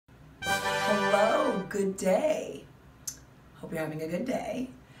good day. Hope you're having a good day.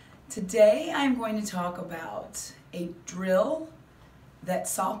 Today I'm going to talk about a drill that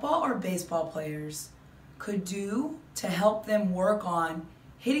softball or baseball players could do to help them work on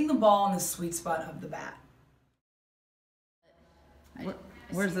hitting the ball in the sweet spot of the bat.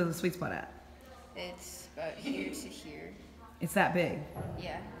 Where's the sweet spot at? It's about here to here. It's that big.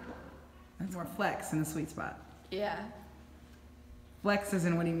 Yeah. That's more flex in the sweet spot. Yeah. Flex as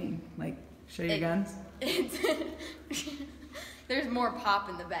in, what do you mean? Like, show your guns? There's more pop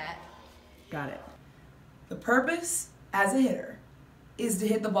in the bat. Got it. The purpose as a hitter is to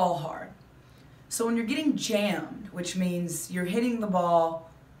hit the ball hard. So when you're getting jammed, which means you're hitting the ball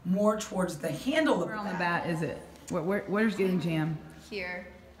more towards the handle of Where the on the bat. bat is it? Where's getting jammed? Here.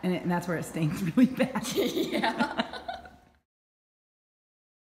 And that's where it stings really bad. Yeah.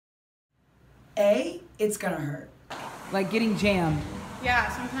 A, it's gonna hurt. Like getting jammed. Yeah,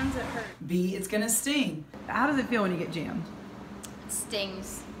 sometimes it hurts. B, it's gonna sting. How does it feel when you get jammed? It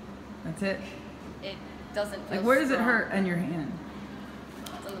stings. That's it? It doesn't feel Like, where does it strong. hurt in your hand?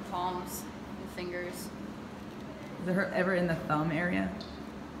 It's on the palms, the fingers. Does it hurt ever in the thumb area?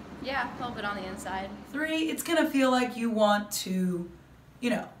 Yeah, a little bit on the inside. 3, it's gonna feel like you want to,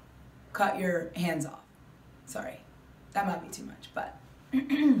 cut your hands off. Sorry, that might be too much, but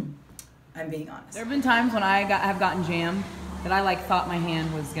I'm being honest. There have been times when I have gotten jammed that I thought my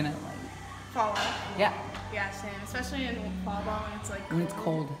hand was gonna Fall off. yeah, Yeah, same. Especially in fall ball when it's like cold. when it's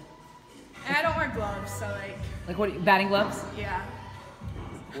cold. And I don't wear gloves, so Like what? Batting gloves? yeah.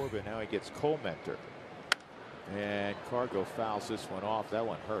 Corbin, now he gets Colementer. And Cargo fouls this one off. That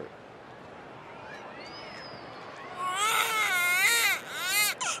one hurt.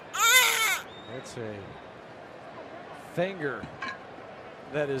 It's a finger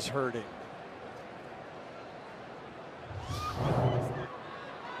that is hurting.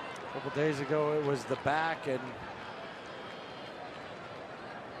 A couple days ago it was the back, and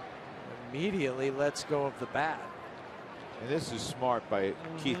immediately lets go of the bat. And this is smart by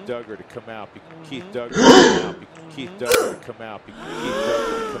Keith Duggar to come out. Keith Duggar to come out. Keith Duggar to come out. Keith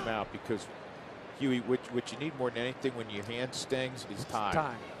Duggar to come out, because Huey, what you need more than anything when your hand stings is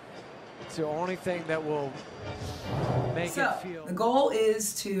time. It's the only thing that will make So, it feel. the goal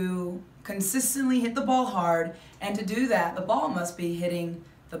is to consistently hit the ball hard, and to do that, the ball must be hitting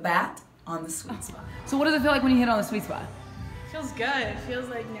the bat on the sweet spot. So what does it feel like when you hit on the sweet spot? Feels good. It feels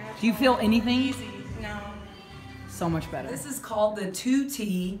like natural. Do you feel anything? Easy. No. So much better. This is called the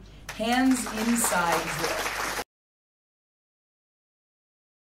 2T hands inside drill.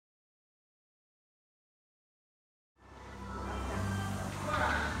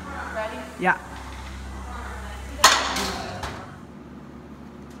 Ready? Yeah.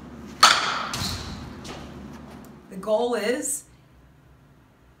 The goal is,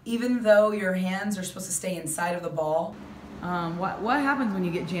 even though your hands are supposed to stay inside of the ball, What happens when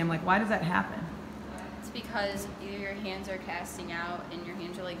you get jammed? Like, why does that happen? It's because either your hands are casting out and your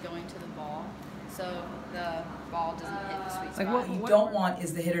hands are going to the ball, so the ball doesn't hit the sweet spot. what you don't want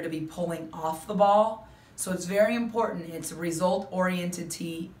is the hitter to be pulling off the ball. So it's very important. It's a result-oriented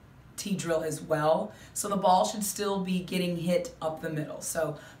T drill as well. So the ball should still be getting hit up the middle.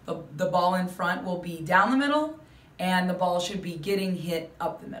 So the ball in front will be down the middle, and the ball should be getting hit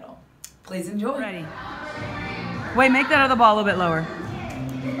up the middle. Please enjoy. Ready. Wait, make that other ball a little bit lower.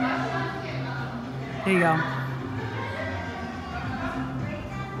 There you go.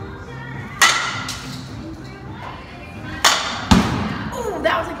 Ooh,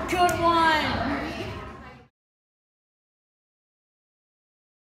 that was a good one!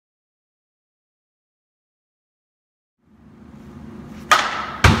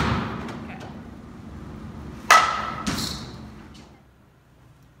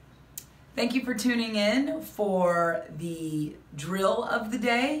 Thank you for tuning in for the drill of the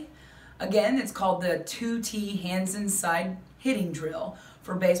day. Again, it's called the 2T hands inside hitting drill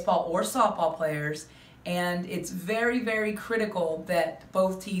for baseball or softball players. And it's very, very critical that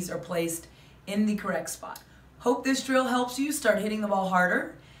both tees are placed in the correct spot. Hope this drill helps you start hitting the ball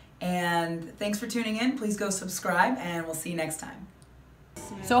harder. And thanks for tuning in. Please go subscribe, and we'll see you next time.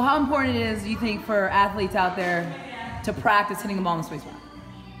 So how important it is, you think, for athletes out there to practice hitting the ball in the sweet spot?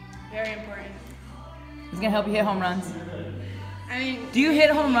 Very important. It's gonna help you hit home runs. I mean. Do you hit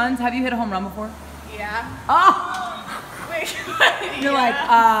home runs? Have you hit a home run before? Yeah. Oh! Wait. You're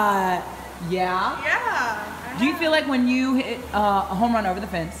yeah. like, yeah? Yeah. Do you feel like when you hit a home run over the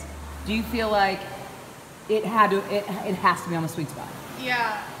fence, do you feel like it has to be on the sweet spot?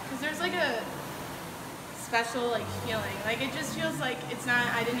 Yeah, because there's a special feeling. It just feels like it's not.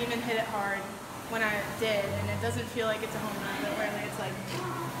 I didn't even hit it hard when I did, and it doesn't feel like it's a home run, but really it's like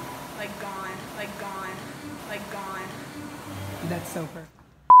gone. like gone. Like gone. That's so perfect.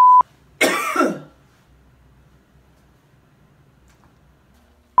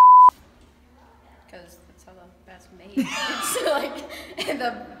 Because that's how the bat's made. It's like,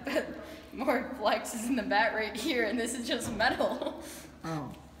 the more flex is in the bat right here, and this is just metal.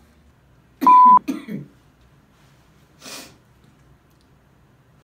 Oh.